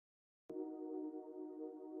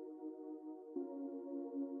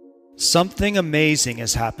Something amazing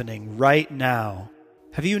is happening right now.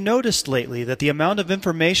 Have you noticed lately that the amount of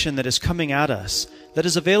information that is coming at us, that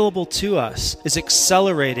is available to us, is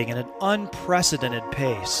accelerating at an unprecedented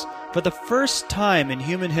pace? For the first time in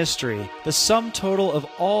human history, the sum total of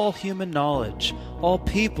all human knowledge, all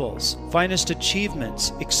peoples' finest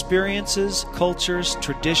achievements, experiences, cultures,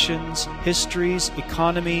 traditions, histories,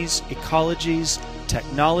 economies, ecologies,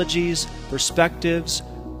 technologies, perspectives,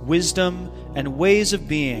 wisdom, and ways of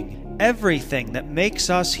being, everything that makes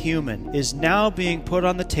us human is now being put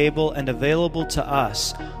on the table and available to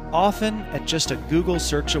us, often at just a Google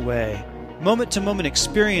search away. Moment-to-moment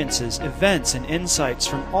experiences, events, and insights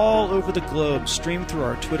from all over the globe stream through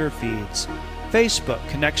our Twitter feeds. Facebook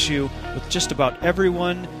connects you with just about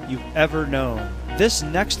everyone you've ever known. This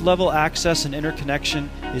next-level access and interconnection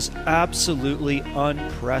is absolutely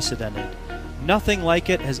unprecedented. Nothing like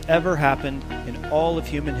it has ever happened in all of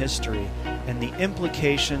human history, and the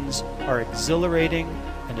implications are exhilarating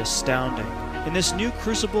and astounding. In this new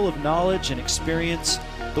crucible of knowledge and experience,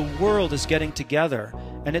 the world is getting together,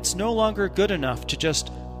 and it's no longer good enough to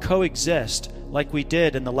just coexist like we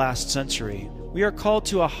did in the last century. We are called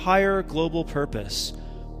to a higher global purpose,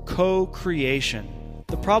 co-creation.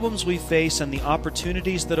 The problems we face and the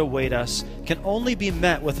opportunities that await us can only be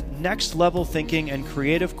met with next-level thinking and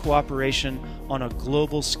creative cooperation on a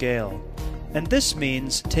global scale. And this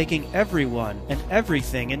means taking everyone and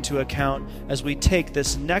everything into account as we take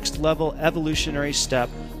this next-level evolutionary step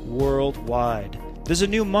worldwide. There's a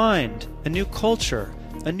new mind, a new culture,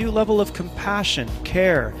 a new level of compassion,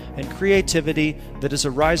 care, and creativity that is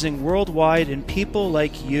arising worldwide in people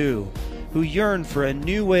like you, who yearn for a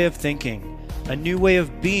new way of thinking, a new way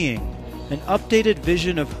of being, an updated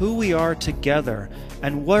vision of who we are together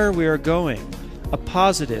and where we are going, a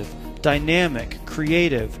positive, dynamic,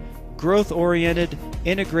 creative, growth-oriented,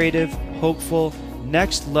 integrative, hopeful,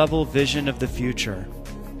 next-level vision of the future.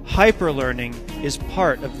 HyperLearning is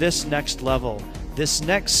part of this next level, this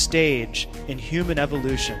next stage in human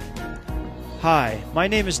evolution. Hi, my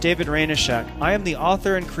name is David Rainoshek. I am the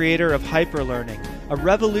author and creator of HyperLearning, a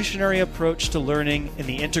revolutionary approach to learning in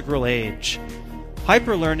the integral age.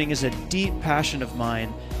 HyperLearning is a deep passion of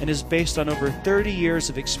mine and is based on over 30 years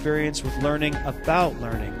of experience with learning about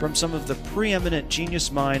learning from some of the preeminent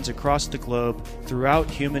genius minds across the globe throughout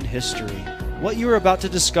human history. What you are about to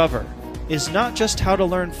discover is not just how to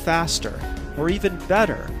learn faster or even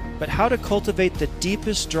better, but how to cultivate the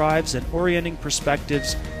deepest drives and orienting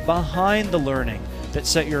perspectives behind the learning that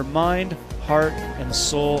set your mind, heart, and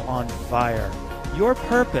soul on fire. Your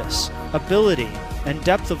purpose, ability, and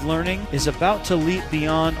depth of learning is about to leap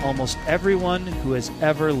beyond almost everyone who has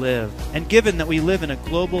ever lived. And given that we live in a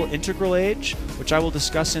global integral age, which I will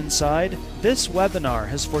discuss inside, this webinar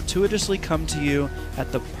has fortuitously come to you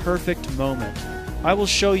at the perfect moment. I will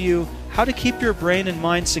show you how to keep your brain and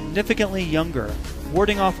mind significantly younger,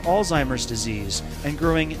 warding off Alzheimer's disease, and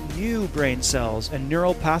growing new brain cells and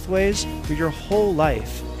neural pathways for your whole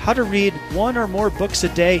life. How to read one or more books a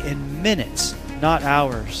day in minutes, not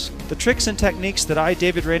hours. The tricks and techniques that I,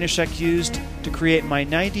 David Rainoshek, used to create my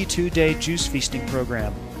 92-day juice feasting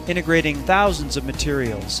program, integrating thousands of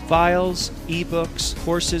materials, files, ebooks,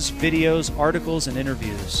 courses, videos, articles, and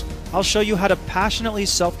interviews. I'll show you how to passionately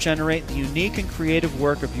self-generate the unique and creative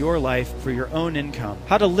work of your life for your own income,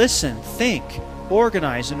 how to listen, think,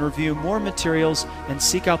 organize and review more materials, and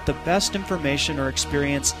seek out the best information or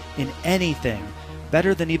experience in anything,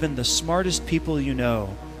 better than even the smartest people you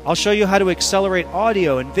know. I'll show you how to accelerate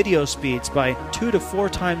audio and video speeds by 2 to 4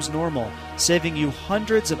 times normal, saving you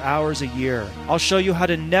hundreds of hours a year. I'll show you how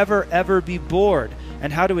to never ever be bored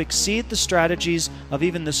and how to exceed the strategies of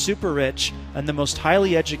even the super rich and the most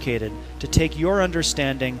highly educated to take your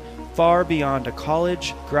understanding far beyond a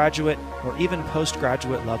college, graduate, or even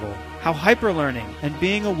postgraduate level. How hyperlearning and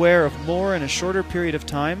being aware of more in a shorter period of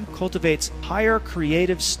time cultivates higher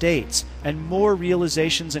creative states and more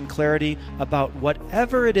realizations and clarity about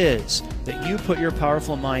whatever it is that you put your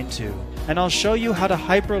powerful mind to. And I'll show you how to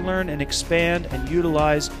hyperlearn and expand and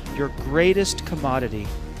utilize your greatest commodity,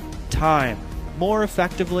 time, more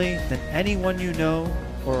effectively than anyone you know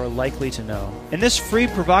or are likely to know. In this free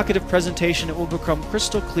provocative presentation, it will become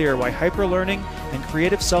crystal clear why hyperlearning and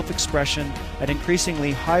creative self-expression at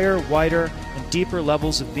increasingly higher, wider, and deeper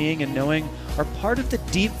levels of being and knowing are part of the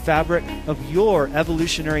deep fabric of your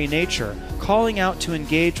evolutionary nature, calling out to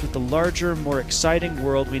engage with the larger, more exciting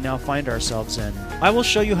world we now find ourselves in. I will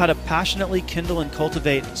show you how to passionately kindle and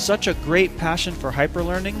cultivate such a great passion for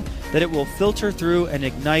hyperlearning that it will filter through and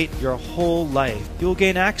ignite your whole life. You will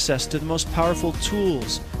gain access to the most powerful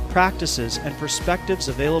tools, practices, and perspectives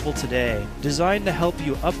available today, designed to help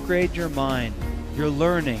you upgrade your mind, your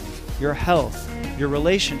learning, your health, your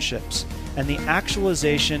relationships, and the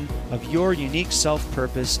actualization of your unique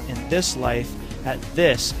self-purpose in this life at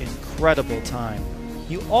this incredible time.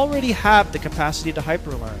 You already have the capacity to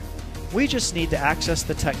hyperlearn. We just need to access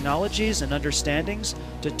the technologies and understandings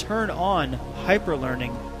to turn on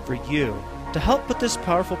hyperlearning for you. To help put this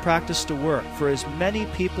powerful practice to work for as many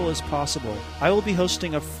people as possible, I will be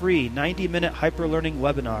hosting a free 90-minute hyperlearning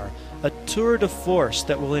webinar, a tour de force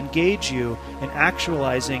that will engage you in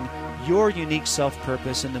actualizing your unique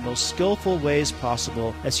self-purpose in the most skillful ways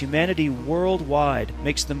possible as humanity worldwide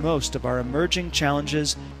makes the most of our emerging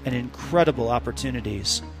challenges and incredible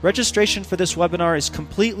opportunities. Registration for this webinar is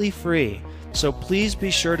completely free, so please be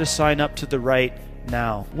sure to sign up to the right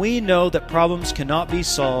now. We know that problems cannot be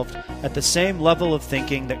solved at the same level of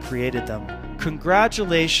thinking that created them.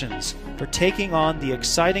 Congratulations for taking on the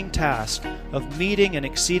exciting task of meeting and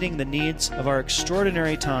exceeding the needs of our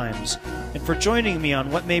extraordinary times, and for joining me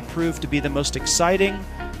on what may prove to be the most exciting,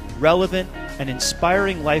 relevant, and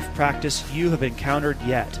inspiring life practice you have encountered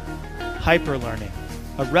yet. HyperLearning,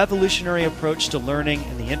 a revolutionary approach to learning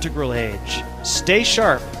in the integral age. Stay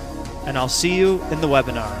sharp, and I'll see you in the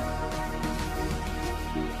webinar.